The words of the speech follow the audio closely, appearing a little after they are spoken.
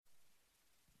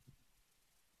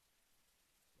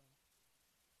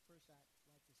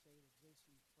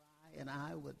And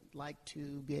I would like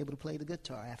to be able to play the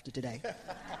guitar after today.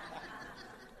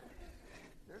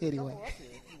 Anyway,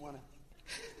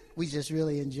 we just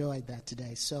really enjoyed that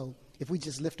today. So if we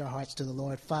just lift our hearts to the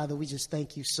Lord, Father, we just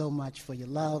thank you so much for your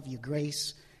love, your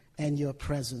grace, and your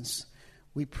presence.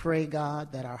 We pray,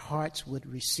 God, that our hearts would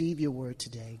receive your word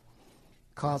today,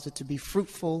 cause it to be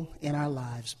fruitful in our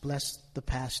lives. Bless the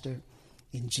pastor.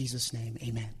 In Jesus' name,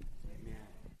 amen.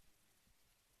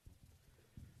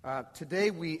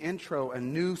 Today we intro a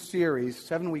new series,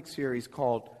 7-week series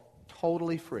called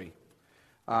Totally Free.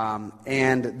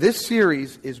 And this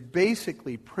series is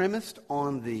basically premised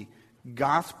on the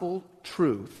gospel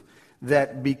truth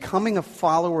that becoming a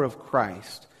follower of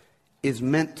Christ is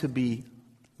meant to be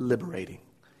liberating.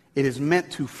 It is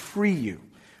meant to free you.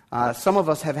 Some of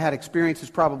us have had experiences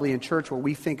probably in church where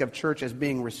we think of church as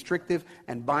being restrictive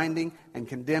and binding and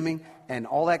condemning and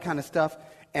all that kind of stuff.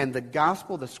 And the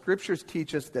gospel, the scriptures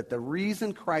teach us that the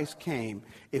reason Christ came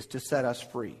is to set us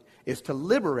free, is to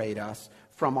liberate us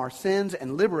from our sins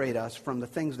and liberate us from the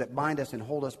things that bind us and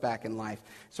hold us back in life.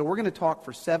 So we're going to talk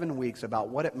for 7 weeks about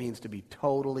what it means to be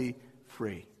totally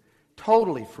free.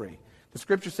 Totally free. The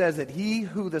scripture says that he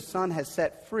who the Son has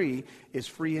set free is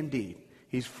free indeed.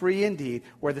 He's free indeed.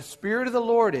 Where the Spirit of the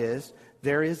Lord is,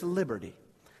 there is liberty.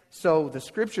 So the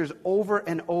scriptures over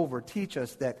and over teach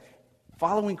us that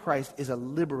following Christ is a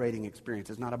liberating experience.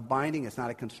 It's not a binding, it's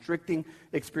not a constricting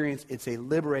experience, it's a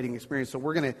liberating experience. So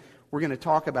we're going to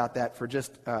talk about that for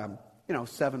just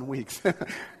 7 weeks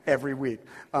every week.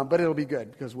 But it'll be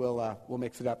good because we'll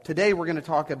mix it up. Today we're going to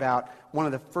talk about one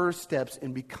of the first steps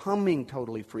in becoming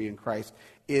totally free in Christ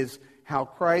is how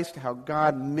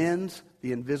God mends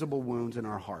the invisible wounds in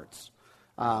our hearts.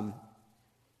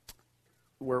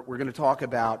 We're going to talk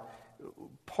about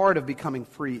part of becoming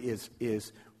free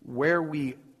is where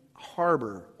we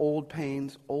harbor old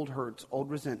pains, old hurts, old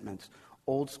resentments,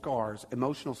 old scars,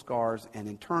 emotional scars, and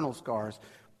internal scars.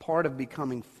 Part of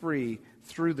becoming free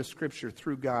through the Scripture,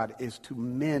 through God, is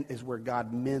where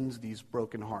God mends these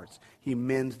broken hearts. He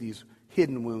mends these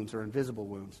hidden wounds or invisible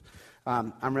wounds.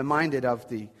 I'm reminded of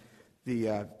the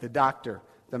doctor,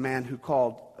 the man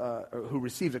who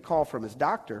received a call from his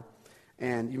doctor,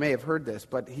 and you may have heard this,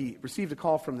 but he received a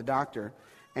call from the doctor.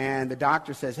 And the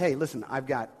doctor says, hey, listen, I've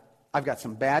got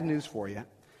some bad news for you,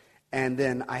 and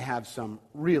then I have some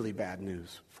really bad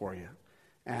news for you.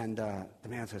 And the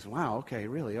man says, wow, okay,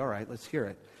 really, all right, let's hear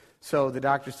it. So the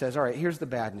doctor says, all right, here's the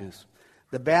bad news.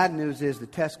 The bad news is the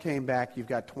test came back, you've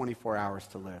got 24 hours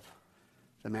to live.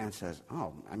 The man says,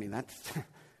 oh, I mean,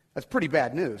 that's pretty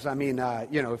bad news. I mean,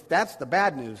 if that's the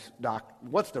bad news, Doc,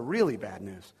 what's the really bad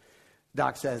news?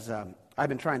 Doc says, I've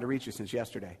been trying to reach you since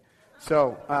yesterday.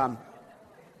 So,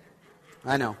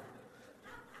 I know.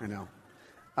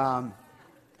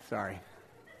 Sorry.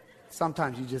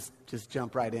 Sometimes you just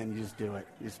jump right in. You just do it.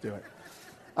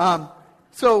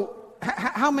 So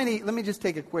how many, let me just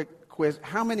take a quick quiz.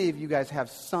 How many of you guys have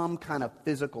some kind of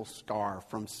physical scar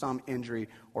from some injury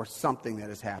or something that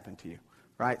has happened to you?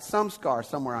 Right? Some scar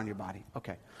somewhere on your body.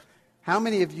 Okay. How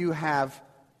many of you have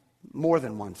more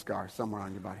than one scar somewhere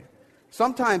on your body?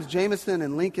 Sometimes Jameson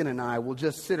and Lincoln and I will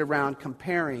just sit around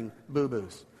comparing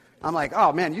boo-boos. I'm like,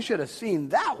 oh, man, you should have seen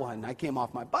that one. I came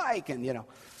off my bike and,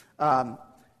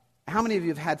 how many of you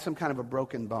have had some kind of a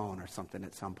broken bone or something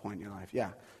at some point in your life?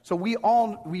 Yeah. So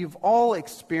we've all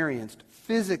experienced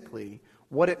physically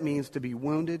what it means to be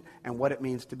wounded and what it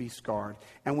means to be scarred.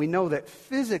 And we know that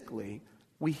physically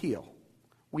we heal.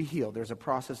 We heal. There's a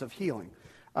process of healing.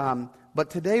 But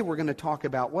today we're going to talk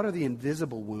about what are the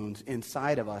invisible wounds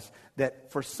inside of us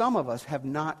that for some of us have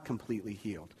not completely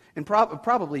healed. And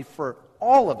probably for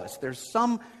all of us, there's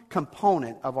some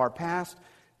component of our past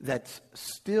that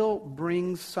still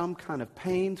brings some kind of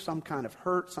pain, some kind of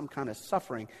hurt, some kind of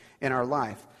suffering in our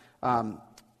life.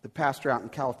 The pastor out in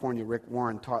California, Rick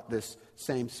Warren, taught this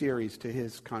same series to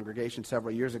his congregation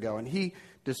several years ago, and he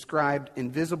described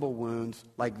invisible wounds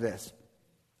like this.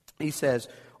 He says,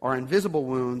 our invisible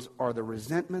wounds are the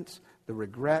resentments, the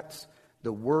regrets,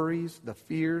 the worries, the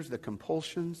fears, the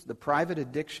compulsions, the private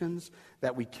addictions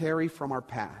that we carry from our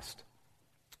past.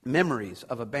 Memories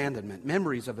of abandonment,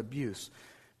 memories of abuse,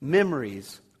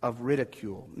 memories of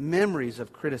ridicule, memories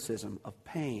of criticism, of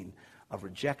pain, of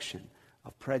rejection,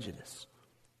 of prejudice.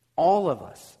 All of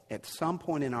us at some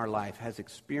point in our life has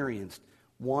experienced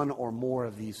one or more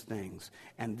of these things.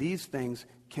 And these things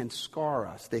can scar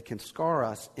us. They can scar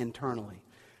us internally.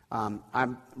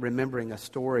 I'm remembering a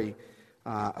story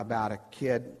about a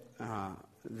kid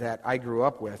that I grew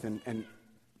up with. And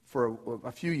for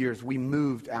a few years, we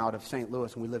moved out of St.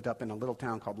 Louis, and we lived up in a little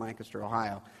town called Lancaster,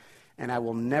 Ohio. And I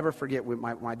will never forget,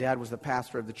 my dad was the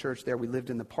pastor of the church there. We lived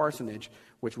in the parsonage,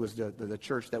 which was the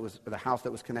church that was, the house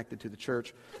that was connected to the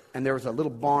church. And there was a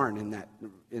little barn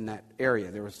in that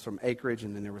area. There was some acreage,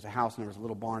 and then there was a house, and there was a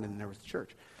little barn, and then there was the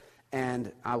church.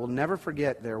 And I will never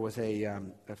forget, there was a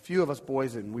few of us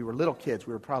boys, and we were little kids.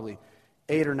 We were probably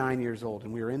 8 or 9 years old,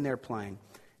 and we were in there playing.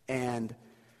 And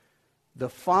the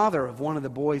father of one of the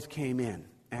boys came in.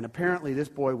 And apparently this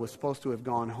boy was supposed to have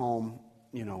gone home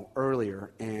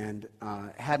earlier and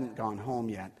hadn't gone home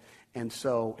yet. And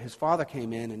so his father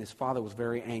came in, and his father was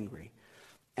very angry.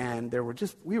 And we were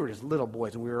just little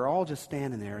boys, and we were all just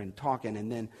standing there and talking. And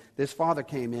then this father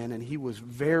came in, and he was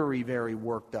very, very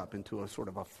worked up into a sort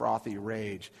of a frothy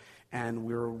rage. And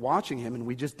we were watching him, and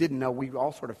we just didn't know. We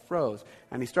all sort of froze.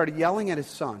 And he started yelling at his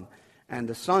son, and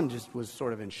the son just was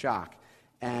sort of in shock.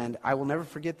 And I will never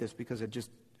forget this because it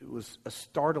was a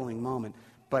startling moment.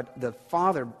 But the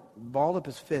father balled up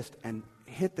his fist and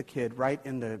hit the kid right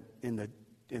in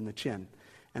the chin.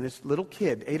 And this little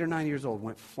kid, 8 or 9 years old,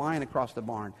 went flying across the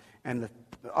barn. And the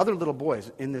other little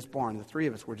boys in this barn, the three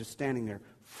of us, were just standing there,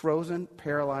 frozen,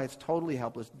 paralyzed, totally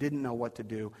helpless, didn't know what to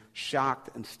do, shocked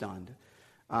and stunned.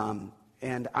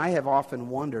 And I have often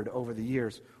wondered over the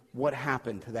years what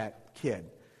happened to that kid.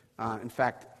 In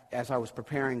fact, as I was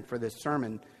preparing for this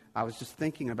sermon, I was just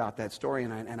thinking about that story,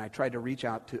 and I tried to reach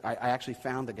out to, I actually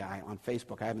found the guy on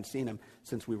Facebook. I haven't seen him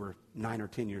since we were 9 or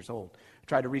 10 years old. I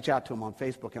tried to reach out to him on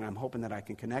Facebook, and I'm hoping that I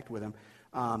can connect with him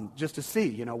just to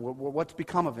see, what's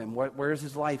become of him, where's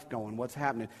his life going, what's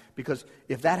happening. Because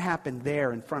if that happened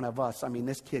there in front of us, I mean,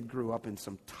 this kid grew up in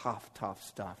some tough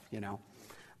stuff,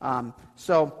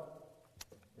 So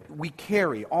we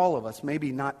carry, all of us,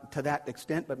 maybe not to that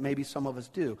extent, but maybe some of us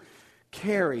do,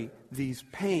 carry these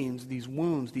pains, these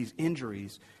wounds, these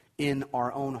injuries in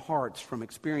our own hearts from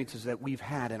experiences that we've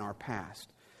had in our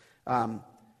past.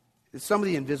 Some of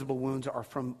the invisible wounds are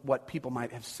from what people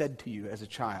might have said to you as a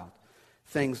child.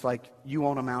 Things like, you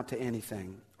won't amount to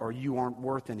anything, or you aren't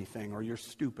worth anything, or you're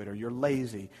stupid, or you're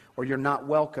lazy, or you're not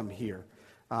welcome here.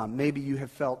 Maybe you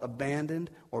have felt abandoned,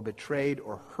 or betrayed,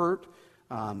 or hurt,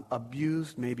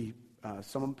 abused, maybe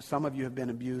some of you have been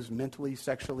abused mentally,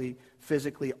 sexually,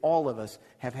 physically. All of us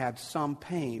have had some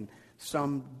pain,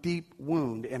 some deep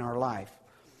wound in our life.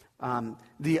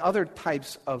 The other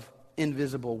types of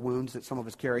invisible wounds that some of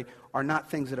us carry are not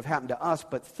things that have happened to us,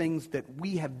 but things that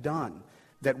we have done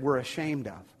that we're ashamed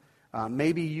of.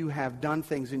 Maybe you have done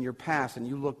things in your past, and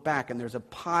you look back, and there's a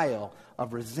pile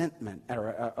of resentment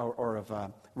or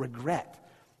of regret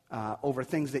over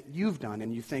things that you've done,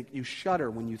 and you shudder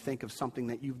when you think of something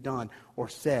that you've done or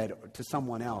said to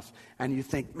someone else, and you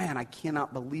think, man, I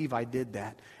cannot believe I did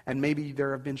that. And maybe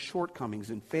there have been shortcomings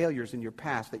and failures in your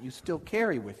past that you still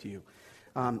carry with you.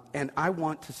 And I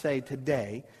want to say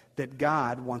today that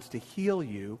God wants to heal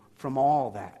you from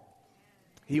all that.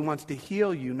 He wants to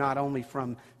heal you not only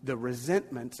from the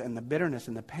resentments and the bitterness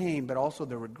and the pain, but also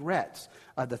the regrets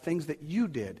of the things that you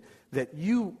did, that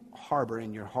you harbor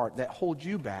in your heart, that hold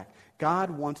you back. God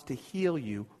wants to heal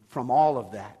you from all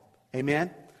of that.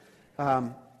 Amen?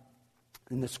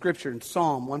 In the scripture in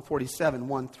Psalm 147,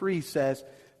 1:3 says,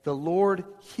 the Lord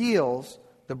heals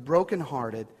the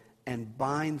brokenhearted and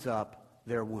binds up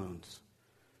their wounds.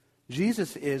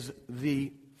 Jesus is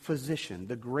the physician,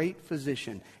 the great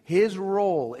physician. His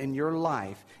role in your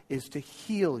life is to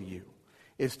heal you,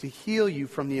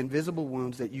 from the invisible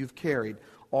wounds that you've carried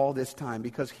all this time,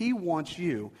 because he wants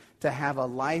you to have a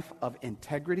life of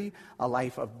integrity, a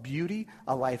life of beauty,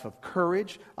 a life of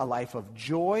courage, a life of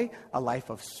joy, a life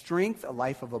of strength, a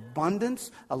life of abundance,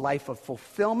 a life of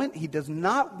fulfillment. He does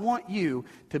not want you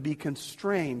to be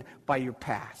constrained by your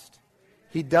past.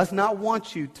 He does not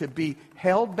want you to be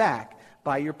held back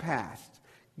by your past.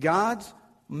 God's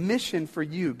mission for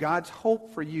you, God's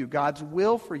hope for you, God's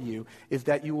will for you is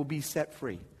that you will be set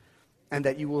free and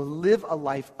that you will live a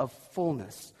life of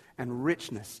fullness and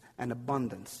richness and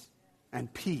abundance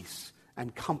and peace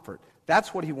and comfort.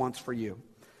 That's what he wants for you.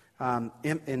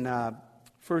 In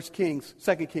 2 Kings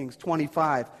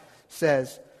 25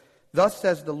 says, thus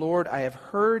says the Lord, I have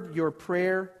heard your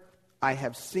prayer, I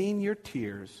have seen your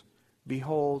tears.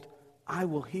 Behold, I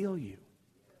will heal you.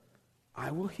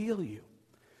 I will heal you.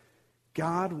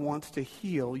 God wants to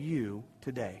heal you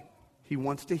today. He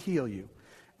wants to heal you.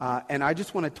 And I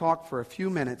just want to talk for a few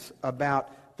minutes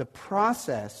about the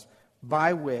process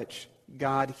by which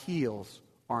God heals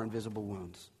our invisible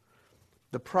wounds.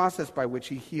 The process by which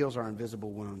he heals our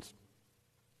invisible wounds.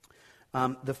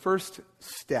 The first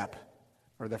step,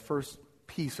 or the first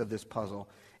piece of this puzzle,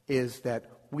 is that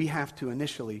we have to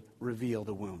initially reveal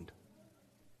the wound.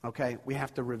 Okay? We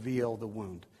have to reveal the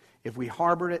wound. If we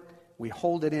harbor it, we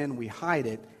hold it in, we hide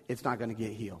it, it's not going to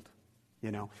get healed.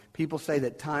 People say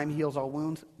that time heals all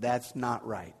wounds. That's not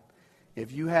right.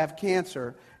 If you have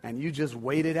cancer and you just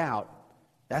wait it out,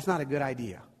 that's not a good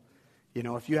idea.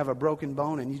 If you have a broken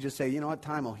bone and you just say, you know what,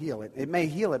 time will heal it. It may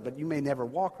heal it, but you may never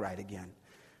walk right again.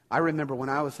 I remember when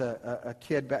I was a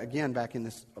kid, back in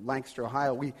this Lancaster,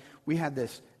 Ohio, we had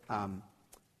this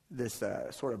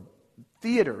sort of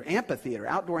amphitheater,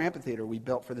 outdoor amphitheater we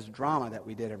built for this drama that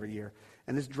we did every year.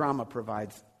 And this drama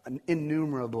provides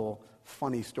innumerable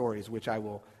funny stories, which I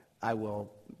will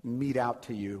mete out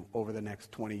to you over the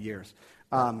next 20 years.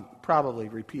 Probably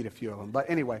repeat a few of them. But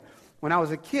anyway, when I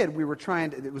was a kid,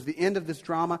 it was the end of this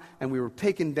drama, and we were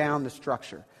taking down the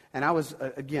structure. And I was,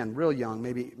 again, real young,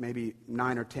 maybe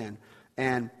 9 or 10.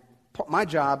 And my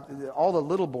job, all the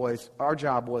little boys, our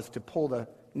job was to pull the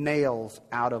nails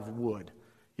out of wood.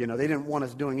 They didn't want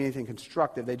us doing anything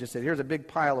constructive. They just said, here's a big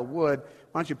pile of wood.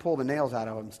 Why don't you pull the nails out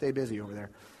of them? Stay busy over there.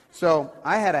 So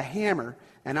I had a hammer,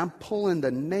 and I'm pulling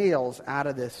the nails out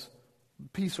of this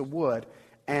piece of wood,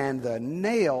 and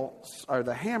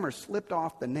the hammer slipped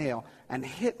off the nail and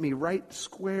hit me right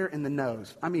square in the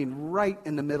nose. I mean, right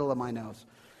in the middle of my nose.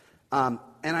 And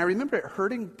I remember it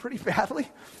hurting pretty badly.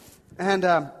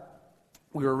 And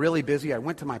we were really busy. I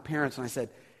went to my parents and I said,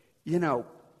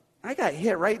 I got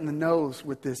hit right in the nose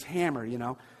with this hammer,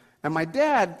 And my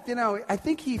dad, I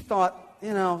think he thought,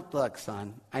 look,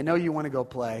 son, I know you want to go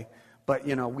play, but,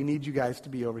 we need you guys to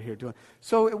be over here doing.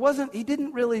 So he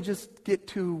didn't really just get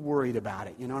too worried about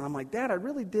it, And I'm like, Dad, I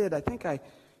really did.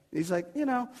 He's like,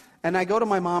 And I go to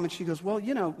my mom and she goes, well,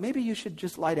 maybe you should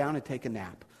just lie down and take a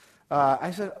nap.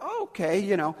 I said,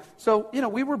 okay, So,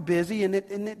 we were busy and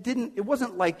it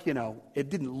wasn't like, it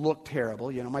didn't look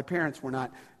terrible. My parents were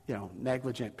not,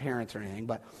 negligent parents or anything.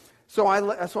 But so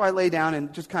I lay down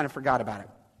and just kind of forgot about it.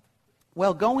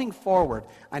 Well, going forward,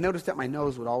 I noticed that my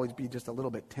nose would always be just a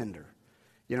little bit tender.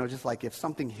 Just like if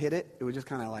something hit it, it would just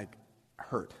kind of like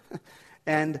hurt.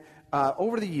 And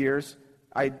over the years,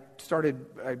 I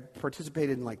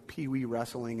participated in like pee-wee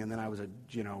wrestling, and then I was in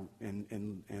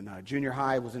junior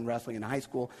high, I was in wrestling in high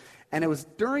school. And it was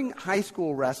during high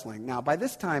school wrestling. Now, by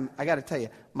this time, I got to tell you,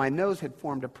 my nose had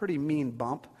formed a pretty mean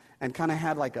bump and kind of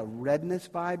had like a redness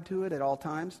vibe to it at all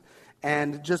times,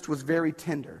 and just was very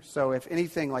tender. So if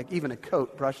anything, like even a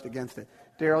coat brushed against it,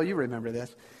 Daryl, you remember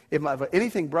this. If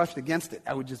anything brushed against it,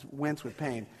 I would just wince with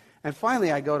pain. And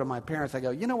finally, I go to my parents. I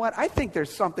go, you know what? I think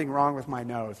there's something wrong with my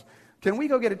nose. Can we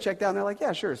go get it checked out? And they're like,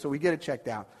 yeah, sure. So we get it checked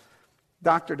out.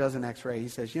 Doctor does an x-ray. He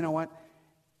says, you know what?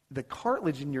 The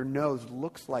cartilage in your nose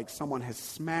looks like someone has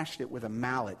smashed it with a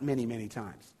mallet many, many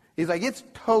times. He's like, it's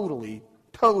totally,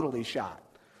 totally shot.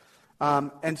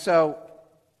 And so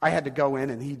I had to go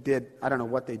in, and he did, I don't know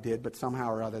what they did, but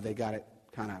somehow or other they got it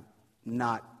kind of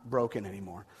not broken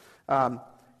anymore.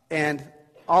 And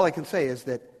all I can say is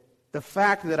that the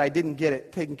fact that I didn't get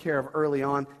it taken care of early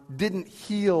on didn't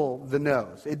heal the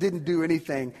nose. It didn't do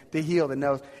anything to heal the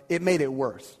nose. It made it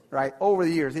worse, right? Over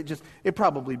the years, it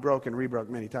probably broke and rebroke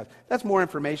many times. That's more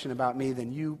information about me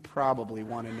than you probably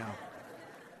want to know.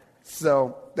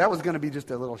 So that was going to be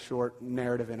just a little short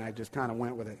narrative, and I just kind of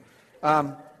went with it.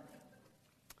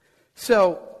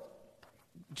 So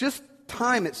just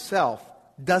time itself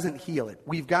doesn't heal it.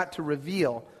 We've got to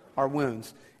reveal our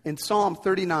wounds. In Psalm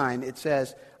 39, it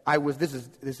says,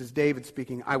 this is David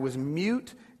speaking, I was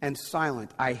mute and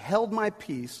silent. I held my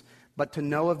peace, but to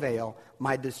no avail.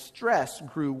 My distress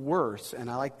grew worse, and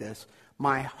I like this.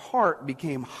 My heart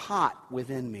became hot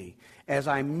within me. As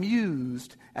I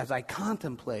mused, as I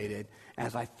contemplated,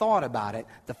 as I thought about it,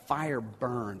 the fire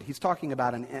burned. He's talking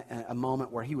about a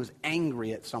moment where he was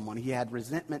angry at someone. He had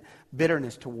resentment,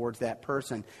 bitterness towards that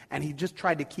person, and he just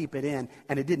tried to keep it in,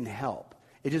 and it didn't help.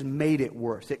 It just made it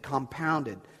worse. It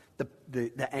compounded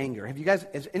the anger.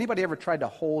 Has anybody ever tried to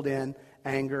hold in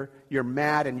anger? You're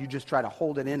mad and you just try to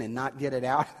hold it in and not get it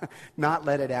out, not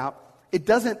let it out. It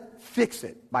doesn't fix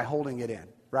it by holding it in,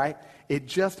 right? It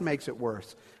just makes it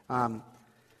worse. In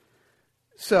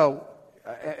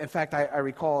fact, I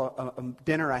recall a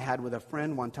dinner I had with a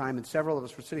friend one time, and several of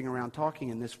us were sitting around talking,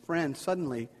 and this friend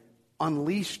suddenly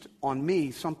unleashed on me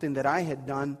something that I had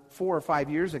done 4 or 5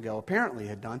 years ago, apparently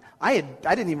had done. I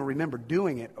didn't even remember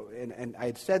doing it, and I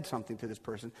had said something to this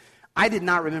person. I did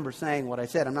not remember saying what I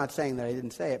said. I'm not saying that I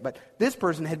didn't say it, but this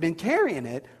person had been carrying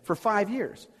it for 5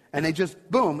 years, and they just,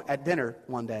 boom, at dinner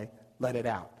one day, let it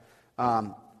out.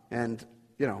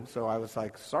 So I was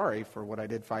like, sorry for what I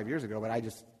did 5 years ago, but I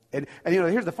just, and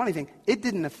here's the funny thing, it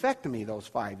didn't affect me those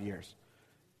 5 years.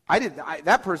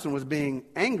 That person was being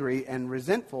angry and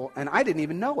resentful, and I didn't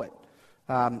even know it.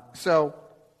 So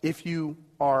if you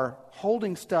are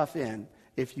holding stuff in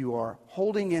if you are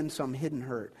holding in some hidden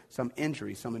hurt, some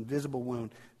injury, some invisible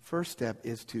wound, first step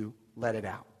is to let it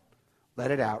out.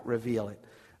 Let it out, reveal it.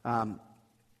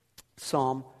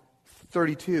 Psalm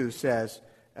 32 says,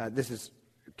 this is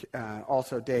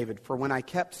also David, "For when I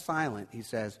kept silent," he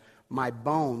says, "my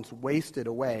bones wasted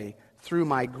away through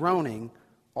my groaning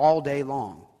all day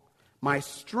long. My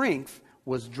strength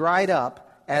was dried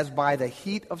up as by the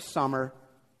heat of summer,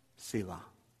 Selah."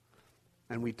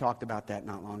 And we talked about that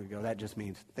not long ago. That just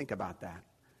means think about that.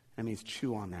 That means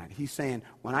chew on that. He's saying,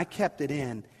 when I kept it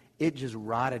in, it just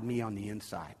rotted me on the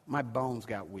inside. My bones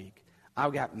got weak. I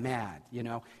got mad, you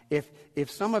know. If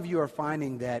some of you are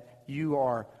finding that you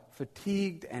are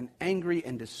fatigued and angry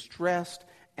and distressed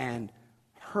and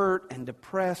hurt and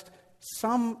depressed,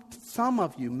 some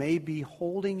of you may be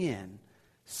holding in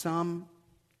some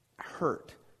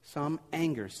hurt, some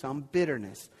anger, some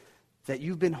bitterness that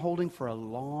you've been holding for a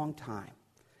long time.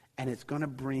 And it's going to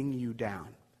bring you down.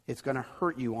 It's going to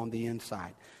hurt you on the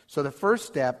inside. So the first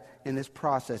step in this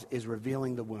process is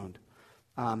revealing the wound.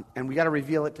 And we got to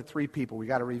reveal it to three people. We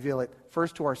got to reveal it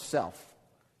first to ourselves.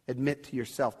 Admit to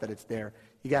yourself that it's there.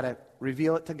 You got to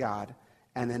reveal it to God.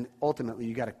 And then ultimately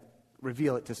you got to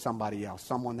reveal it to somebody else,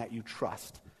 someone that you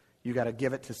trust. You got to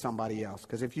give it to somebody else.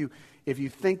 Because if you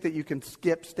think that you can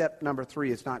skip step number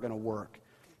 3, it's not going to work.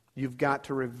 You've got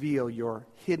to reveal your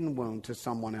hidden wound to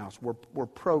someone else. We're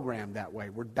programmed that way.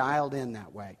 We're dialed in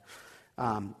that way,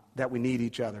 that we need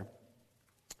each other.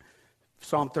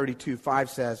 Psalm 32:5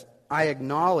 says, "I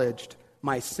acknowledged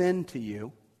my sin to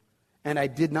you, and I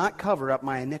did not cover up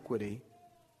my iniquity.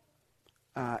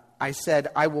 I said,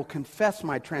 I will confess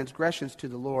my transgressions to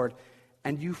the Lord,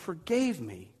 and you forgave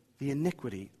me the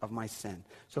iniquity of my sin."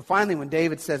 So finally, when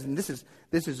David says, and this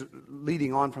is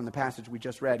leading on from the passage we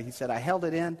just read, he said, "I held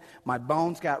it in, my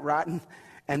bones got rotten,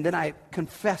 and then I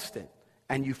confessed it,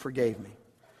 and you forgave me."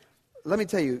 Let me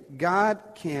tell you, God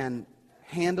can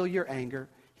handle your anger.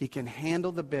 He can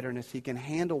handle the bitterness. He can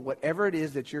handle whatever it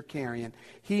is that you're carrying.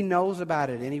 He knows about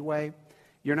it anyway.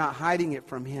 You're not hiding it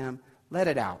from Him. Let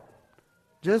it out.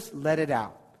 Just let it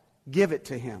out. Give it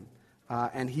to Him,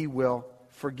 and He will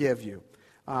forgive you.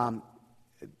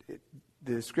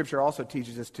 The Scripture also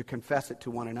teaches us to confess it to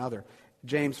one another.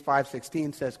 James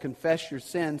 5:16 says, "Confess your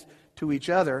sins to each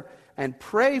other and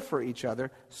pray for each other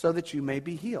so that you may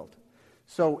be healed."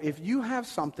 So if you have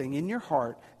something in your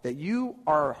heart that you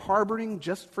are harboring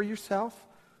just for yourself,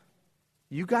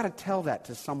 you got to tell that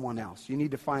to someone else. You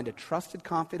need to find a trusted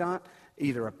confidant,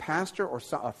 either a pastor or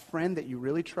a friend that you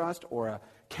really trust, or a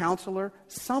counselor,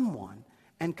 someone,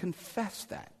 and confess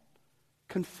that.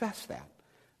 Confess that.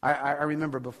 I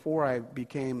remember before I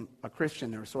became a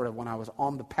Christian, or sort of when I was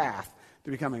on the path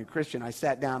to becoming a Christian, I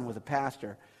sat down with a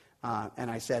pastor and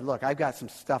I said, "Look, I've got some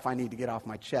stuff I need to get off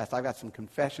my chest. I've got some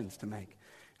confessions to make."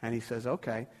 And he says,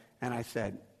 "Okay." And I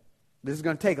said, "This is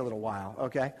going to take a little while,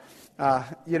 okay?"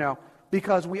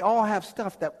 Because we all have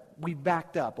stuff that we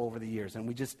backed up over the years, and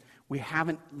we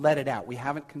haven't let it out. We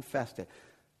haven't confessed it.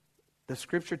 The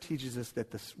Scripture teaches us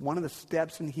that one of the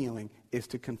steps in healing is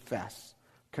to confess.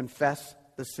 Confess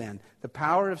the sin. The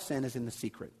power of sin is in the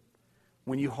secret.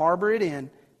 When you harbor it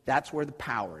in, that's where the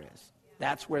power is.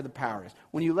 That's where the power is.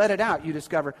 When you let it out, you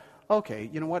discover, okay,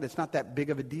 you know what? It's not that big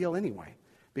of a deal anyway.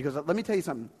 Because let me tell you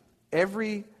something.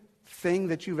 Everything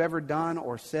that you've ever done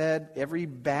or said, every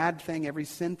bad thing, every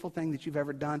sinful thing that you've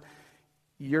ever done,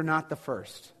 you're not the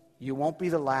first. You won't be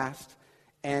the last.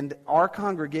 And our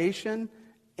congregation,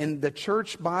 in the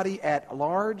church body at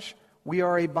large, we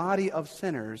are a body of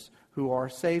sinners who are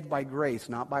saved by grace,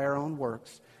 not by our own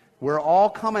works. We're all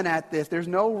coming at this. There's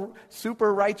no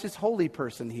super righteous holy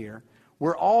person here.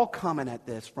 We're all coming at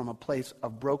this from a place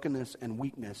of brokenness and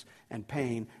weakness and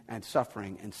pain and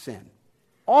suffering and sin.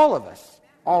 All of us.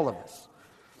 All of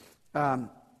us.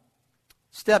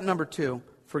 Step number 2,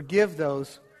 forgive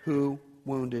those who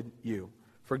wounded you.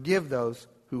 Forgive those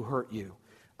who hurt you.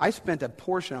 I spent a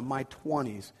portion of my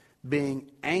 20s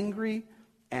being angry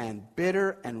and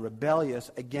bitter and rebellious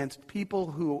against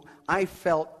people who I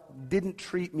felt didn't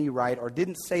treat me right or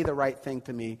didn't say the right thing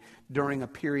to me during a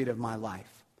period of my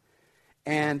life.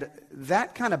 And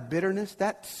that kind of bitterness,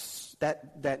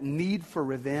 that need for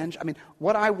revenge, I mean,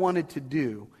 what I wanted to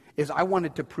do is I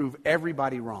wanted to prove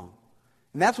everybody wrong.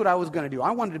 And that's what I was going to do.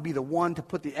 I wanted to be the one to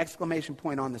put the exclamation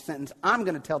point on the sentence. I'm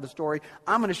going to tell the story.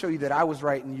 I'm going to show you that I was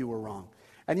right and you were wrong.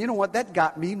 And you know what? That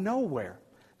got me nowhere.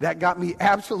 That got me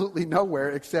absolutely nowhere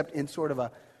except in sort of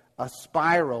a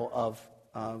spiral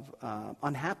of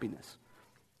unhappiness.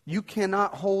 You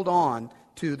cannot hold on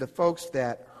to the folks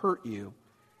that hurt you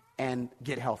and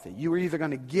get healthy. You are either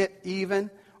going to get even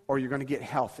or you're going to get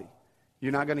healthy.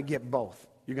 You're not going to get both.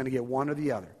 You're going to get one or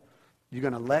the other. You're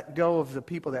going to let go of the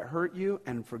people that hurt you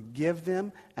and forgive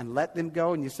them and let them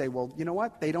go. And you say, well, you know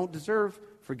what? They don't deserve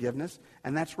forgiveness.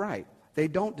 And that's right. They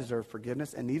don't deserve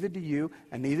forgiveness, and neither do you,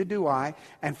 and neither do I.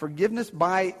 And forgiveness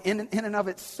in and of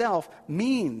itself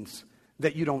means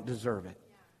that you don't deserve it.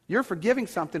 You're forgiving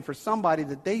something for somebody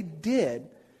that they did.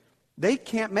 They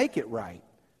can't make it right.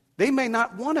 They may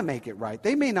not want to make it right.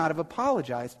 They may not have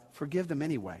apologized. Forgive them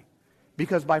anyway.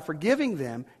 Because by forgiving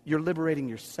them, you're liberating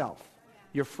yourself.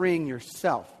 You're freeing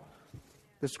yourself.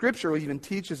 The Scripture even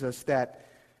teaches us that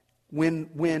when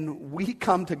we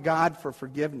come to God for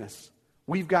forgiveness,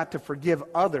 we've got to forgive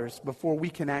others before we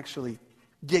can actually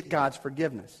get God's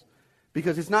forgiveness.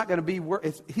 Because He's not going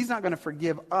to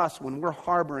forgive us when we're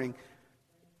harboring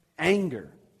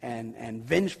anger and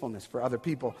vengefulness for other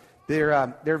people. There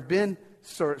have been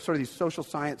sort of these social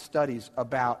science studies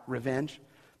about revenge.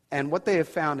 And what they have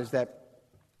found is that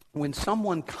when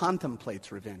someone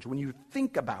contemplates revenge, when you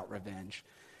think about revenge,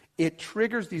 it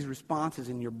triggers these responses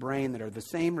in your brain that are the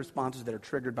same responses that are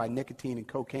triggered by nicotine and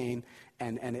cocaine,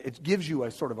 and it gives you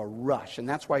a sort of a rush. And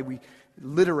that's why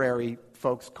literary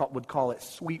folks would call it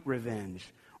sweet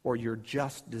revenge, or your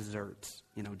just desserts,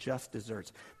 just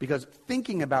desserts. Because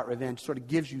thinking about revenge sort of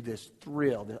gives you this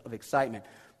thrill of excitement.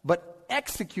 But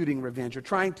executing revenge, or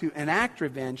trying to enact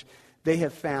revenge, they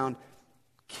have found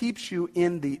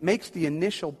makes the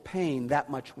initial pain that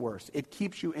much worse. It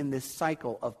keeps you in this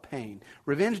cycle of pain.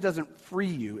 Revenge doesn't free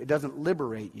you. It doesn't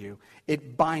liberate you.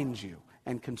 It binds you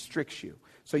and constricts you.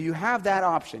 So you have that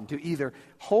option to either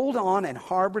hold on and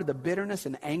harbor the bitterness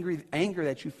and anger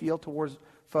that you feel towards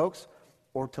folks,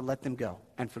 or to let them go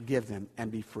and forgive them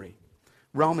and be free.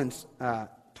 Romans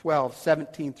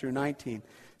 12:17 through 19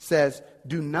 says,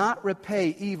 "Do not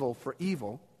repay evil for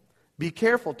evil. Be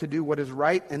careful to do what is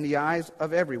right in the eyes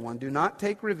of everyone. Do not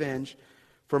take revenge,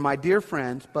 for my dear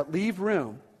friends, but leave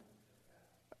room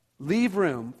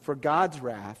for God's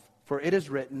wrath, for it is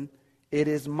written, 'It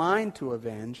is mine to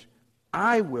avenge,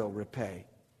 I will repay,'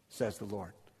 says the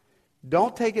Lord."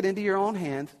 Don't take it into your own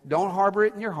hands. Don't harbor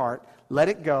it in your heart. Let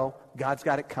it go. God's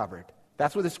got it covered.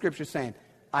 That's what the Scripture's saying.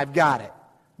 I've got it.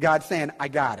 God's saying, I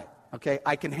got it. Okay?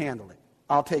 I can handle it.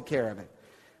 I'll take care of it.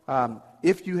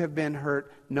 If you have been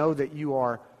hurt, know that you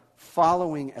are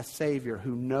following a Savior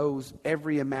who knows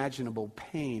every imaginable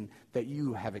pain that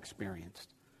you have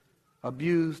experienced.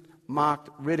 Abused, mocked,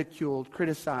 ridiculed,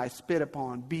 criticized, spit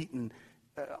upon, beaten,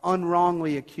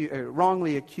 wrongly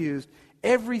accused.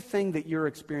 Everything that you're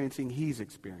experiencing, He's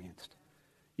experienced.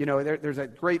 There's a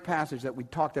great passage that we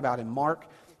talked about in Mark,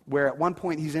 where at one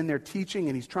point He's in there teaching,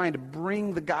 and He's trying to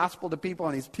bring the gospel to people,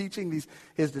 and He's teaching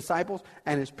his disciples,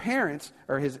 and His parents,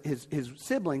 or his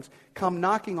siblings, come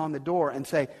knocking on the door and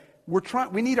say,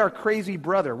 we need our crazy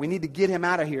brother. We need to get him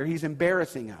out of here. He's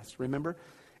embarrassing us, remember?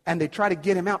 And they try to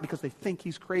get him out because they think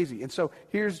he's crazy. And so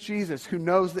here's Jesus, who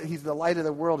knows that He's the light of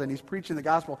the world, and He's preaching the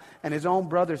gospel, and His own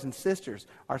brothers and sisters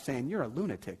are saying, "You're a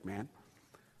lunatic, man."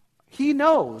 He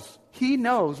knows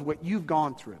what you've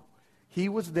gone through. He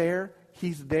was there.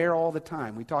 He's there all the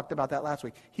time. We talked about that last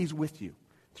week. He's with you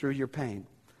through your pain.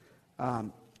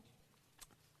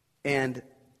 And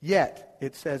yet,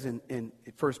 it says in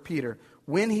 1 Peter,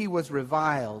 when he was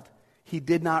reviled, he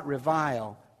did not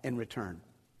revile in return.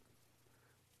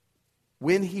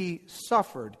 When he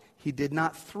suffered, he did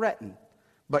not threaten,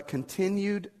 but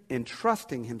continued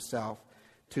entrusting himself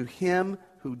to Him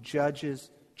who judges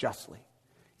justly.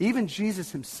 Even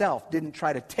Jesus Himself didn't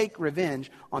try to take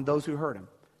revenge on those who hurt Him.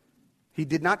 He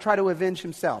did not try to avenge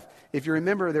Himself. If you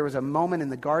remember, there was a moment in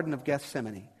the Garden of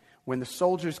Gethsemane when the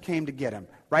soldiers came to get Him,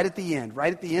 right at the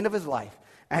end of His life.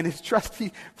 And his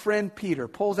trusty friend Peter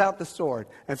pulls out the sword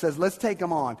and says, "Let's take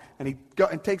him on." And he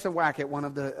takes a whack at one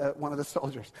of the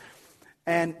soldiers.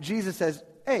 And Jesus says,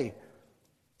 "Hey,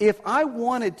 if I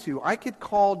wanted to, I could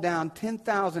call down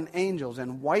 10,000 angels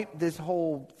and wipe this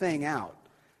whole thing out.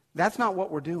 That's not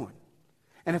what we're doing."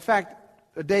 And in fact,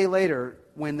 a day later,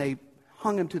 when they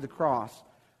hung Him to the cross,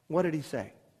 what did He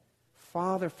say?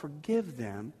 "Father, forgive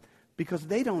them, because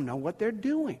they don't know what they're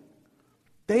doing."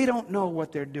 They don't know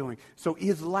what they're doing. So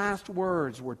His last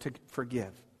words were to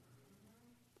forgive.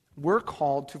 We're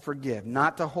called to forgive,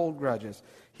 not to hold grudges.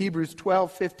 Hebrews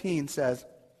 12:15 says,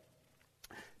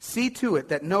 "See to it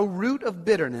that no root of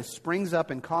bitterness springs up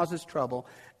and causes trouble,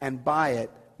 and by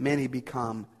it many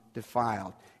become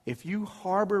defiled." If you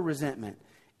harbor resentment,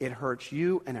 it hurts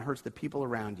you and it hurts the people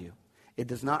around you. It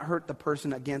does not hurt the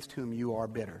person against whom you are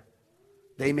bitter.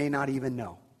 They may not even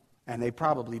know, and they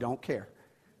probably don't care.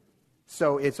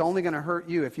 So it's only going to hurt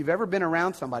you. If you've ever been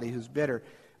around somebody who's bitter,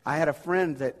 I had a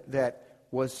friend that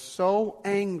was so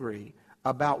angry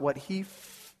about what he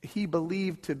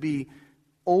believed to be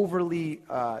overly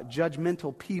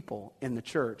judgmental people in the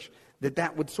church,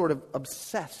 that would sort of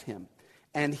obsess him.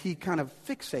 And he kind of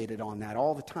fixated on that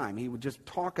all the time. He would just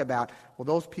talk about, well,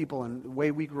 those people and the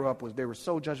way we grew up was they were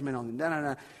so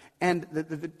judgmental. And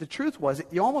the truth was,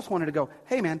 you almost wanted to go,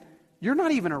 hey, man, you're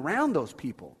not even around those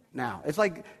people now. It's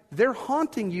like they're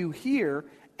haunting you here,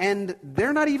 and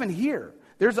they're not even here.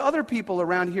 There's other people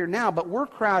around here now, but we're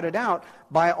crowded out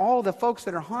by all the folks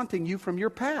that are haunting you from your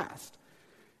past.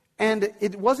 And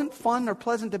it wasn't fun or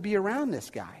pleasant to be around this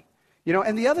guy.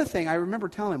 And the other thing, I remember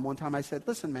telling him one time, I said,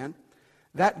 listen, man,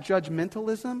 that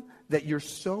judgmentalism that you're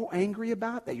so angry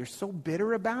about, that you're so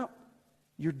bitter about,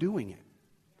 you're doing it.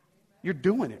 You're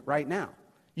doing it right now.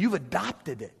 You've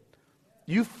adopted it.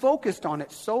 You focused on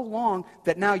it so long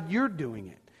that now you're doing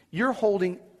it. You're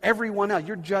holding everyone else.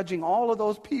 You're judging all of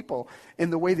those people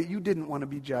in the way that you didn't want to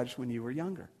be judged when you were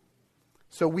younger.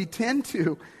 So we tend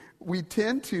to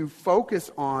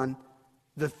focus on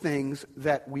the things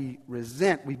that we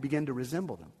resent. We begin to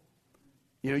resemble them.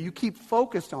 You keep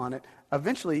focused on it.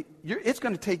 Eventually, it's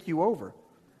going to take you over.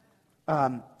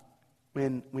 I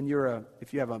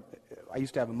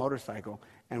used to have a motorcycle,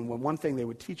 and one thing they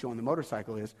would teach you on the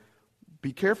motorcycle is,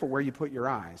 be careful where you put your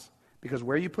eyes, because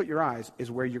where you put your eyes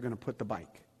is where you're going to put the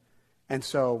bike. And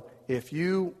so, if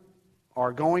you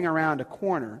are going around a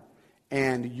corner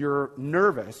and you're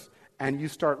nervous and you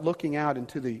start looking out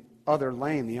into the other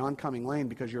lane, the oncoming lane,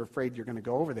 because you're afraid you're going to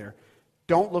go over there,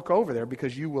 don't look over there,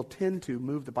 because you will tend to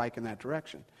move the bike in that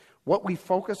direction. What we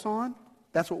focus on,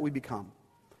 that's what we become.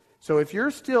 So if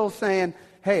you're still saying,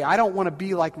 hey, I don't want to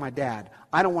be like my dad,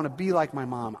 I don't want to be like my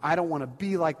mom, I don't want to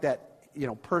be like that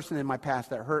person in my past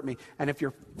that hurt me, and if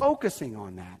you're focusing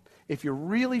on that, if you're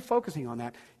really focusing on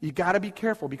that, you got to be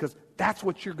careful, because that's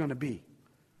what you're going to be.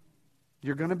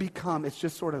 You're going to become, it's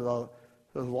just sort of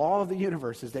the law of the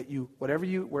universe, is that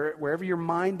wherever your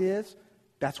mind is,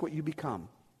 that's what you become.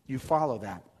 You follow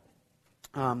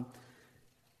that.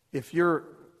 If you're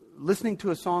listening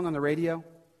to a song on the radio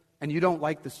and you don't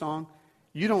like the song,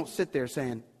 you don't sit there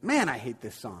saying, man, I hate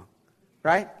this song,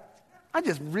 right? I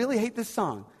just really hate this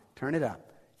song. Turn it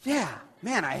up. Yeah,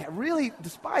 man, I really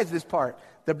despise this part.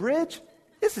 The bridge,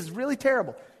 this is really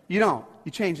terrible. You don't.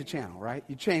 You change the channel, right?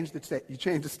 You change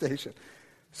the station.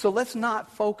 So let's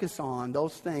not focus on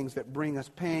those things that bring us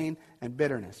pain and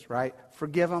bitterness, right?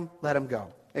 Forgive them, let them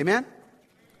go. Amen?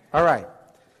 All right.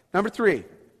 Number 3,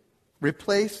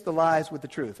 replace the lies with the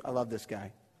truth. I love this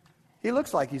guy. He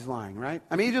looks like he's lying, right?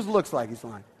 I mean, he just looks like he's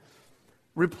lying.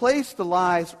 Replace the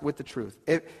lies with the truth.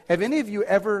 Have any of you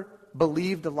ever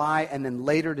believed a lie and then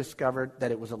later discovered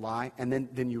that it was a lie, and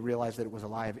then you realize that it was a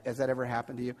lie? Has that ever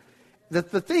happened to you?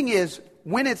 The thing is,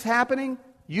 when it's happening,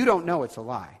 you don't know it's a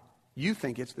lie. You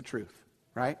think it's the truth,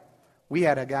 right? We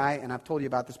had a guy, and I've told you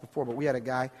about this before, but we had a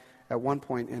guy at one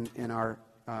point in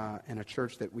a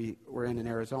church that we were in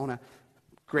Arizona.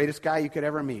 Greatest guy you could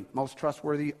ever meet. Most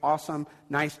trustworthy, awesome,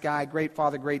 nice guy, great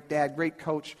father, great dad, great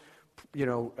coach,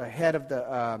 head of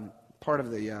the part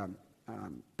of the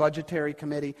budgetary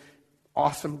committee.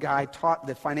 Awesome guy, taught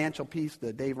the financial piece,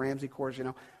 the Dave Ramsey course,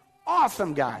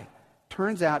 Awesome guy.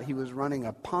 Turns out he was running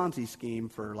a Ponzi scheme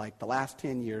for like the last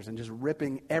 10 years and just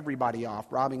ripping everybody off,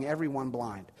 robbing everyone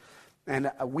blind.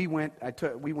 And we went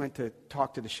to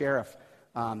talk to the sheriff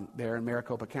there in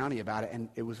Maricopa County about it, and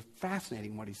it was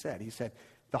fascinating what he said. He said,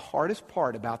 the hardest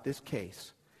part about this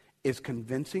case is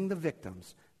convincing the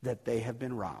victims that they have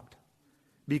been robbed.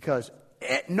 Because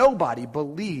nobody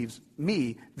believes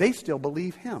me, they still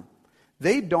believe him.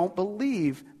 They don't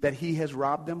believe that he has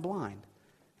robbed them blind.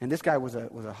 And this guy was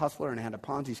a hustler and had a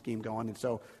Ponzi scheme going, and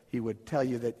so he would tell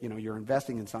you that, you're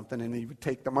investing in something, and he would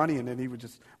take the money, and then he would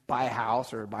just buy a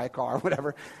house or buy a car or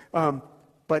whatever.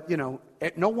 But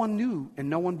no one knew and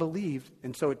no one believed,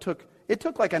 and so it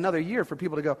took like another year for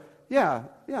people to go, yeah,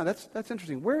 that's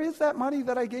interesting. Where is that money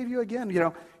that I gave you again?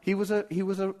 He was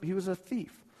a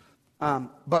thief.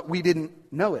 But we didn't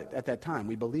know it at that time.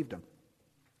 We believed him.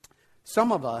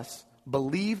 Some of us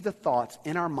believe the thoughts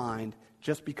in our mind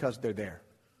just because they're there.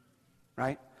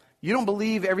 Right? You don't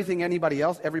believe everything everybody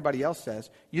else says.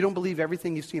 You don't believe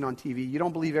everything you've seen on TV. You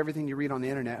don't believe everything you read on the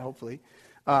internet, hopefully.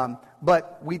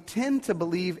 But we tend to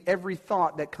believe every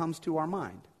thought that comes to our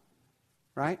mind.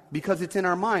 Right? Because it's in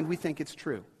our mind, we think it's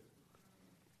true.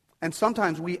 And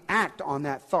sometimes we act on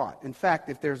that thought. In fact,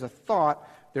 if there's a thought,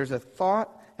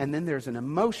 and then there's an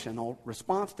emotional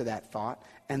response to that thought,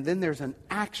 and then there's an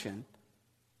action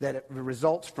that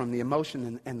results from the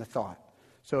emotion and the thought.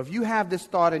 So if you have this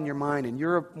thought in your mind and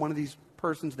you're one of these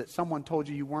persons that someone told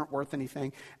you weren't worth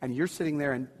anything, and you're sitting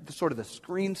there and sort of the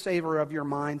screensaver of your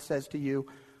mind says to you,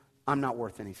 I'm not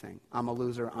worth anything. I'm a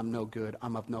loser. I'm no good.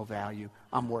 I'm of no value.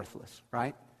 I'm worthless,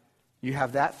 right? You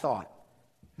have that thought.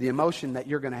 The emotion that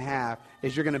you're going to have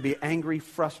is you're going to be angry,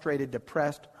 frustrated,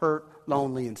 depressed, hurt,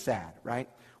 lonely, and sad, right?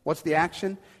 What's the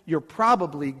action? You're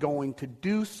probably going to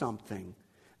do something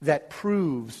that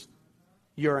proves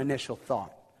your initial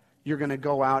thought. You're going to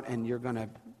go out and you're going to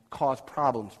cause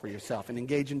problems for yourself and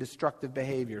engage in destructive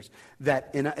behaviors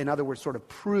that, in other words, sort of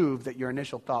prove that your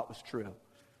initial thought was true.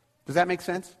 Does that make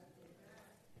sense?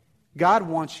 God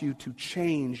wants you to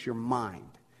change your mind.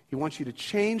 He wants you to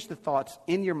change the thoughts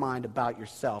in your mind about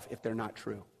yourself if they're not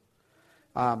true.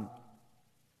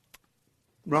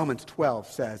 Romans 12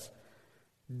 says,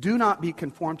 "Do not be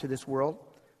conformed to this world,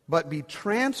 but be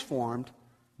transformed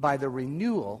by the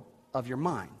renewal of your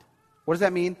mind." What does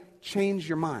that mean? Change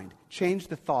your mind. Change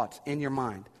the thoughts in your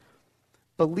mind.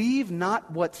 Believe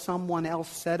not what someone else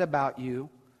said about you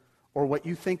or what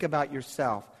you think about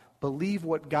yourself. Believe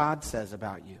what God says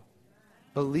about you.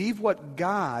 Believe what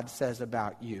God says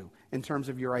about you in terms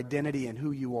of your identity and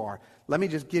who you are. Let me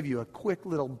just give you a quick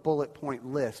little bullet point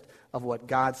list of what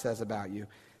God says about you.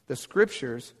 The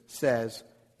scriptures say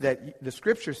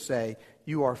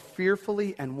you are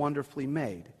fearfully and wonderfully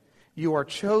made. You are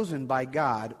chosen by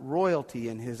God, royalty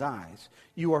in His eyes.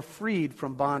 You are freed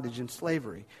from bondage and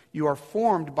slavery. You are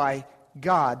formed by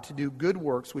God to do good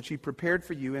works which He prepared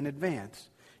for you in advance.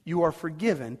 You are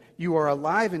forgiven. You are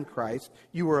alive in Christ.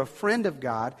 You are a friend of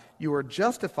God. You are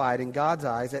justified in God's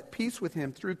eyes, at peace with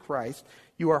Him through Christ.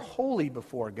 You are holy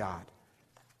before God.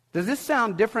 Does this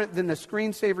sound different than the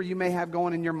screensaver you may have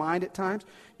going in your mind at times?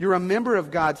 You're a member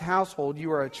of God's household.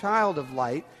 You are a child of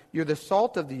light. You're the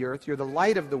salt of the earth. You're the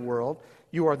light of the world.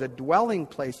 You are the dwelling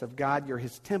place of God. You're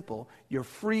His temple. You're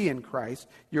free in Christ.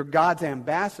 You're God's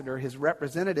ambassador, His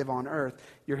representative on earth.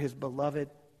 You're His beloved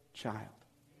child.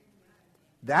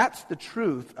 That's the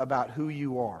truth about who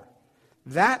you are.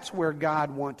 That's what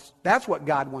God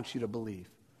wants you to believe.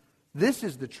 This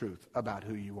is the truth about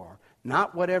who you are.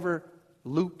 Not whatever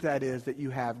loop that is that you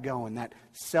have going, that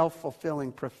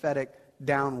self-fulfilling prophetic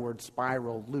downward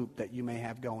spiral loop that you may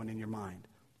have going in your mind.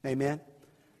 Amen?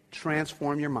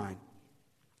 Transform your mind.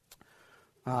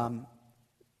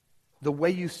 The way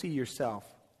you see yourself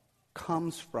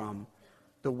comes from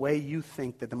the way you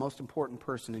think that the most important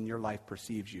person in your life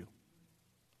perceives you.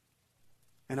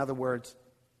 In other words,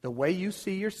 the way you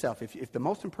see yourself, if the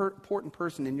most important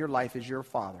person in your life is your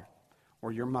father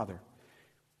or your mother,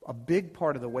 a big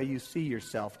part of the way you see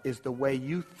yourself is the way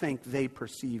you think they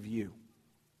perceive you.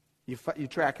 You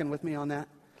tracking with me on that?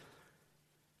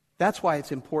 That's why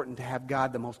it's important to have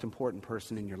God the most important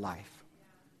person in your life.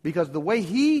 Because the way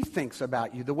He thinks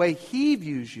about you, the way He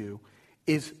views you,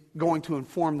 is going to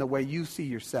inform the way you see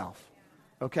yourself.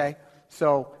 Okay?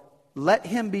 So let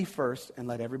Him be first and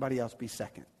let everybody else be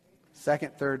second.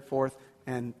 Second, third, fourth,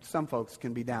 and some folks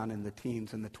can be down in the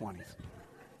teens and the 20s.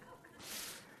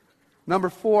 Number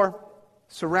 4,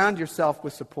 surround yourself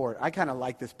with support. I kind of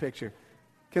like this picture.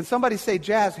 Can somebody say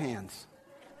jazz hands?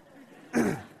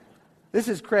 This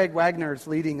is Craig Wagner's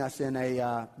leading us in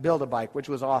a Build-A-Bike, which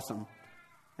was awesome.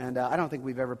 And I don't think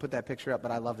we've ever put that picture up,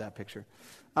 but I love that picture.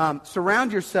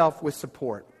 Surround yourself with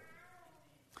support.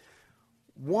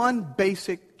 One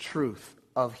basic truth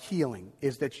of healing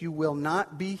is that you will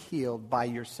not be healed by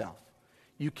yourself.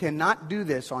 You cannot do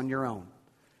this on your own.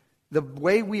 The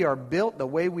way we are built, the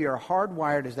way we are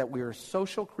hardwired is that we are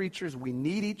social creatures. We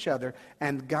need each other,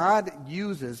 and God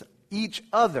uses each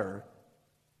other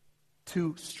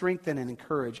to strengthen and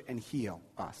encourage and heal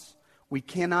us. We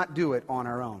cannot do it on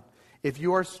our own. If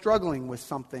you are struggling with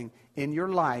something in your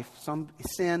life, some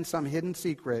sin, some hidden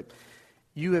secret,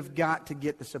 you have got to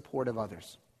get the support of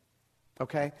others.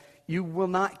 Okay? You will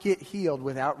not get healed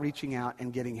without reaching out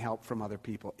and getting help from other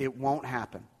people. It won't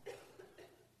happen.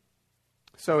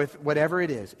 So if whatever it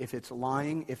is, if it's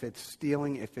lying, if it's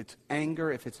stealing, if it's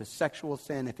anger, if it's a sexual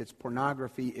sin, if it's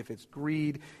pornography, if it's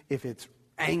greed, if it's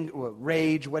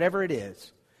rage, whatever it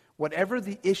is, whatever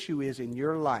the issue is in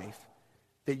your life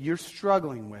that you're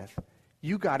struggling with,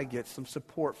 you got to get some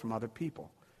support from other people.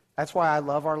 That's why I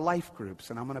love our life groups,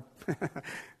 and I'm going to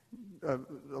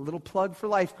a little plug for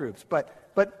life groups.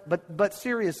 But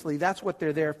seriously, that's what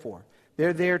they're there for.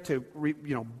 They're there to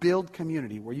build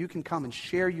community where you can come and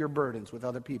share your burdens with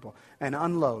other people and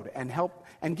unload and help,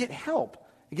 and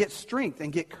get strength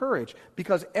and get courage,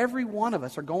 because every one of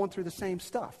us are going through the same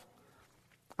stuff.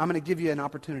 I'm going to give you an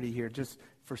opportunity here just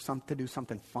to do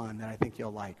something fun that I think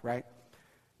you'll like, right?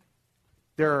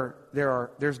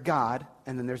 There's God,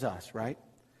 and then there's us, right?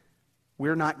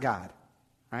 We're not God,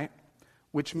 right?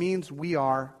 Which means we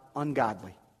are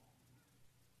ungodly.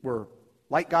 We're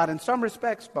like God in some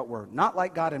respects, but we're not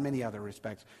like God in many other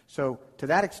respects. So to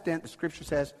that extent, the Scripture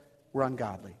says we're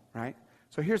ungodly, right?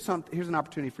 So here's an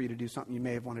opportunity for you to do something you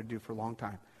may have wanted to do for a long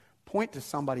time. Point to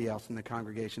somebody else in the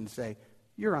congregation and say,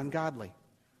 you're ungodly.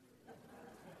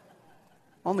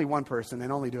 Only one person,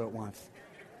 and only do it once.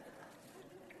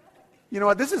 You know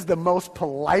what? This is the most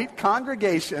polite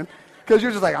congregation because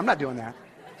you're just like, I'm not doing that.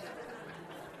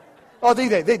 Oh, they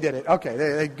did it. Okay,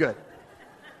 they good.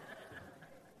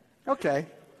 Okay.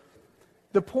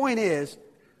 The point is,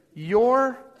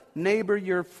 your neighbor,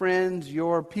 your friends,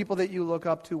 your people that you look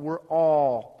up to, we're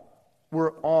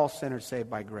all sinners saved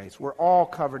by grace. We're all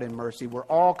covered in mercy. We're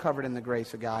all covered in the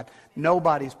grace of God.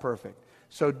 Nobody's perfect.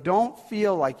 So don't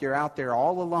feel like you're out there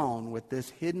all alone with this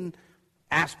hidden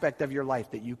aspect of your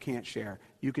life that you can't share.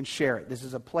 You can share it. This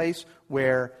is a place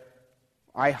where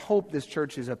I hope this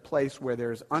church is a place where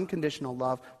there's unconditional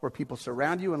love, where people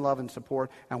surround you in love and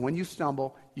support, and when you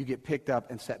stumble, you get picked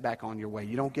up and set back on your way.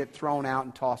 You don't get thrown out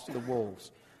and tossed to the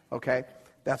wolves. Okay?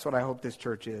 That's what I hope this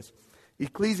church is.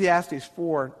 Ecclesiastes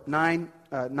 4, 9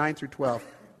 through 12.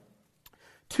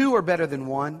 Two are better than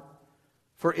one,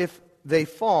 for if they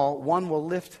fall, one will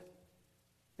lift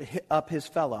up his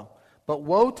fellow. But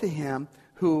woe to him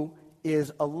who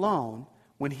is alone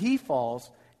when he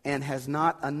falls and has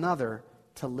not another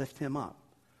to lift him up.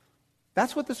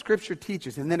 That's what the Scripture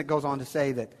teaches. And then it goes on to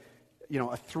say that,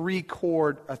 a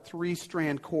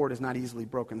three-strand cord is not easily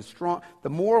broken. The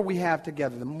more we have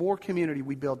together, the more community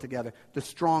we build together, the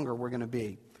stronger we're going to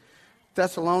be.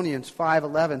 Thessalonians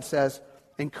 5:11 says,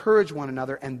 encourage one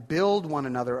another and build one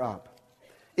another up.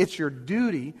 It's your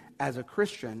duty as a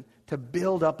Christian to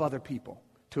build up other people,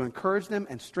 to encourage them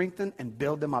and strengthen and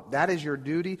build them up. That is your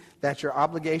duty. That's your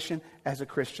obligation as a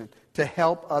Christian, to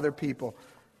help other people.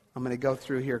 I'm going to go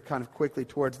through here kind of quickly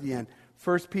towards the end.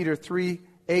 1 Peter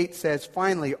 3:8 says,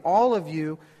 finally, all of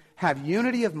you have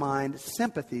unity of mind,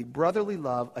 sympathy, brotherly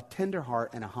love, a tender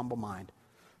heart, and a humble mind.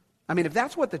 I mean, if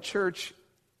that's what the church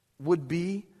would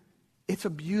be, it's a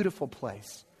beautiful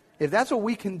place. If that's what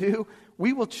we can do,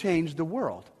 we will change the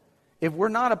world. If we're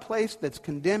not a place that's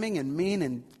condemning and mean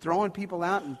and throwing people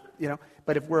out, and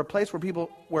but if we're a place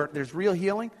where there's real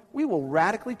healing, we will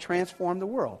radically transform the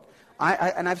world.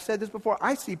 And I've said this before,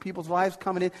 I see people's lives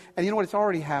coming in, and you know what, it's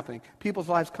already happening. People's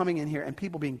lives coming in here and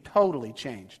people being totally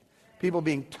changed. People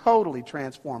being totally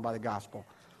transformed by the gospel.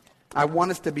 I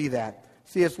want us to be that.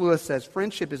 C.S. Lewis says,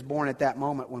 friendship is born at that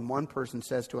moment when one person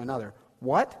says to another,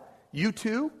 what? You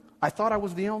too? I thought I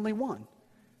was the only one.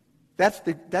 That's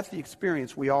the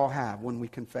experience we all have when we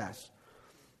confess.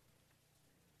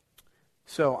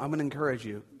 So I'm going to encourage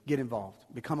you, get involved.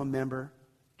 Become a member.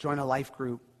 Join a life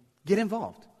group. Get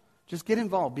involved. Just get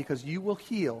involved because you will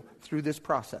heal through this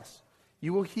process.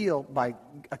 You will heal by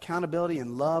accountability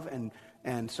and love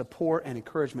and support and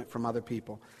encouragement from other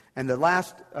people. And the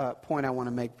last point I want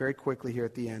to make very quickly here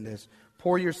at the end is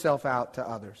pour yourself out to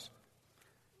others.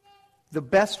 The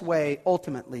best way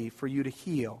ultimately for you to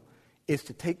heal is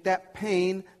to take that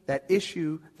pain, that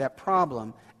issue, that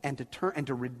problem, and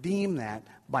to redeem that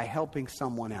by helping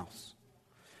someone else.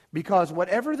 Because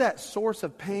whatever that source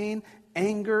of pain,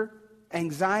 anger,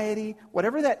 anxiety,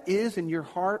 whatever that is in your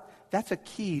heart, that's a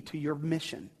key to your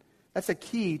mission. That's a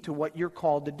key to what you're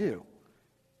called to do.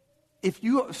 If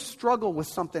you struggle with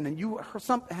something and you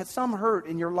have some hurt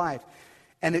in your life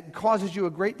and it causes you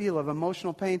a great deal of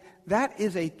emotional pain, that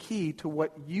is a key to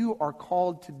what you are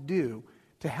called to do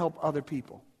to help other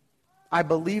people. I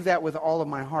believe that with all of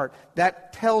my heart.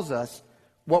 That tells us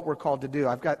what we're called to do.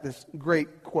 I've got this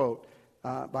great quote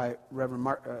by Reverend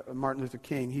Martin Luther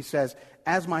King. He says,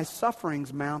 as my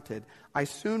sufferings mounted, I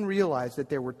soon realized that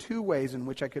there were two ways in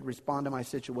which I could respond to my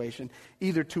situation,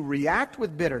 either to react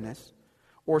with bitterness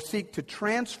or seek to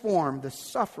transform the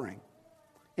suffering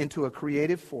into a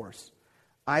creative force.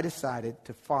 I decided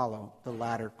to follow the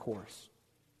latter course.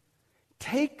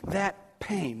 Take that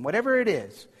pain, whatever it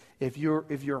is. If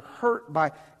you're hurt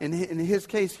by, in his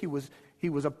case, he was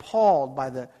appalled by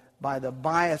the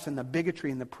bias and the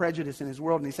bigotry and the prejudice in his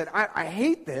world. And he said, I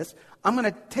hate this. I'm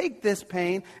going to take this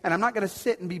pain and I'm not going to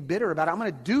sit and be bitter about it. I'm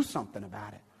going to do something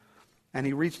about it. And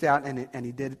he reached out and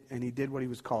he did what he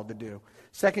was called to do.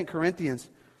 2 Corinthians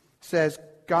says,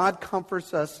 God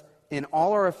comforts us in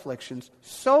all our afflictions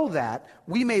so that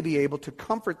we may be able to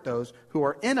comfort those who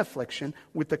are in affliction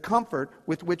with the comfort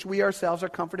with which we ourselves are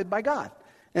comforted by God.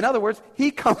 In other words,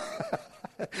 did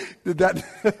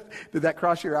that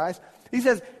cross your eyes? He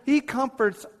says he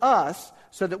comforts us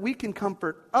so that we can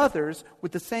comfort others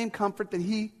with the same comfort that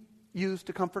he used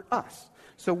to comfort us.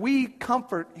 So we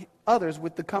comfort others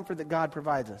with the comfort that God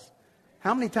provides us.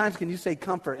 How many times can you say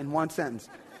comfort in one sentence?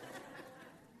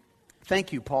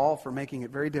 Thank you, Paul, for making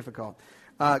it very difficult.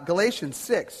 Galatians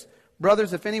 6.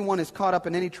 Brothers, if anyone is caught up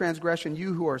in any transgression,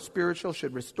 you who are spiritual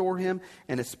should restore him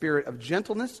in a spirit of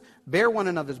gentleness, bear one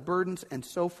another's burdens, and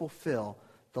so fulfill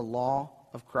the law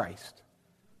of Christ.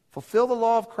 Fulfill the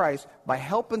law of Christ by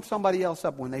helping somebody else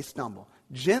up when they stumble.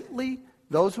 Gently,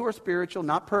 those who are spiritual,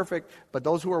 not perfect, but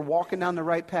those who are walking down the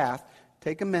right path,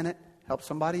 take a minute, help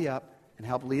somebody up, and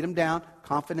help lead them down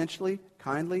confidentially,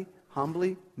 kindly,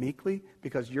 humbly, meekly,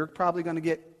 because you're probably going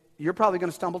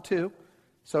to stumble too.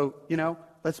 So,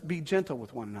 let's be gentle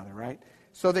with one another, right?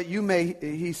 So that you may,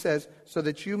 he says, so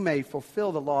that you may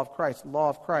fulfill the law of Christ. The law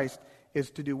of Christ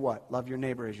is to do what? Love your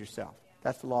neighbor as yourself.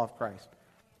 That's the law of Christ.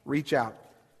 Reach out.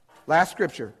 Last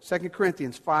scripture, 2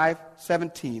 Corinthians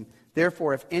 5:17.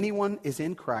 Therefore, if anyone is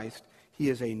in Christ, he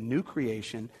is a new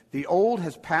creation. The old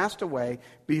has passed away.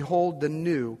 Behold, the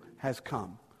new has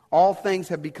come. All things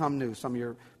have become new, some of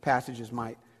your passages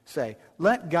might say.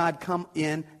 Let God come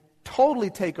in, totally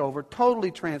take over,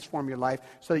 totally transform your life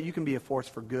so that you can be a force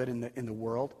for good in the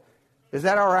world. Is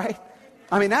that all right?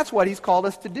 I mean, that's what he's called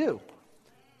us to do.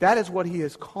 That is what he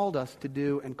has called us to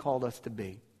do and called us to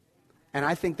be. And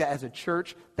I think that as a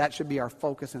church, that should be our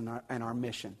focus and our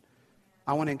mission.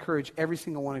 I want to encourage every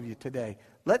single one of you today.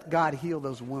 Let God heal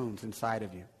those wounds inside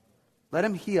of you. Let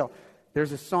him heal.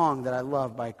 There's a song that I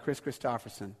love by Chris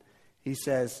Christopherson. He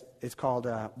says, it's called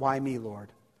Why Me,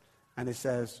 Lord? And it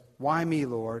says, why me,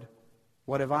 Lord?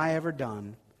 What have I ever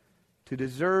done to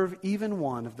deserve even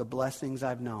one of the blessings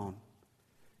I've known?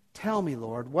 Tell me,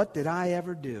 Lord, what did I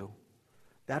ever do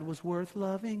that was worth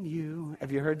loving you?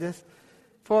 Have you heard this?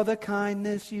 For the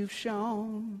kindness you've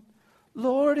shown.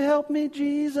 Lord, help me,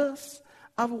 Jesus.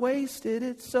 I've wasted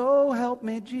it, so help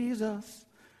me, Jesus.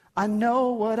 I know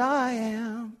what I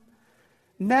am.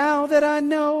 Now that I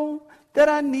know that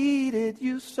I needed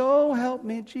you, so help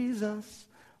me, Jesus.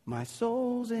 My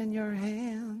soul's in your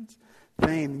hands.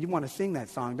 Thane, you want to sing that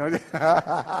song, don't you?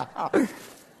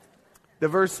 The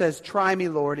verse says, try me,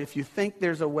 Lord. If you think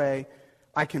there's a way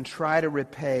I can try to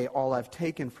repay all I've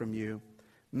taken from you,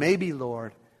 maybe,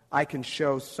 Lord, I can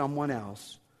show someone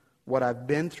else what I've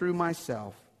been through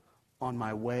myself on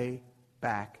my way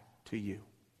back to you.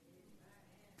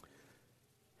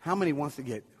 How many wants to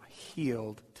get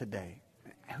healed today?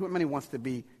 How many wants to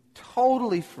be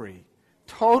totally free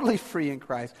in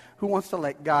Christ? Who wants to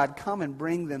let God come and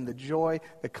bring them the joy,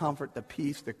 the comfort, the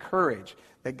peace, the courage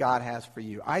that God has for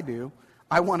you? I do.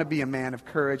 I want to be a man of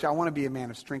courage. I want to be a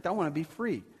man of strength. I want to be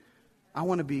free. I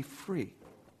want to be free.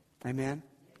 Amen?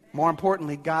 More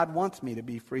importantly, God wants me to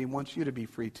be free and wants you to be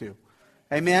free too.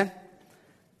 Amen?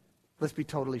 Let's be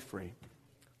totally free.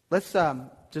 Let's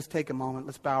just take a moment.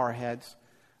 Let's bow our heads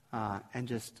and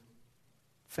just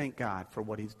thank God for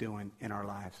what he's doing in our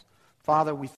lives. Father, we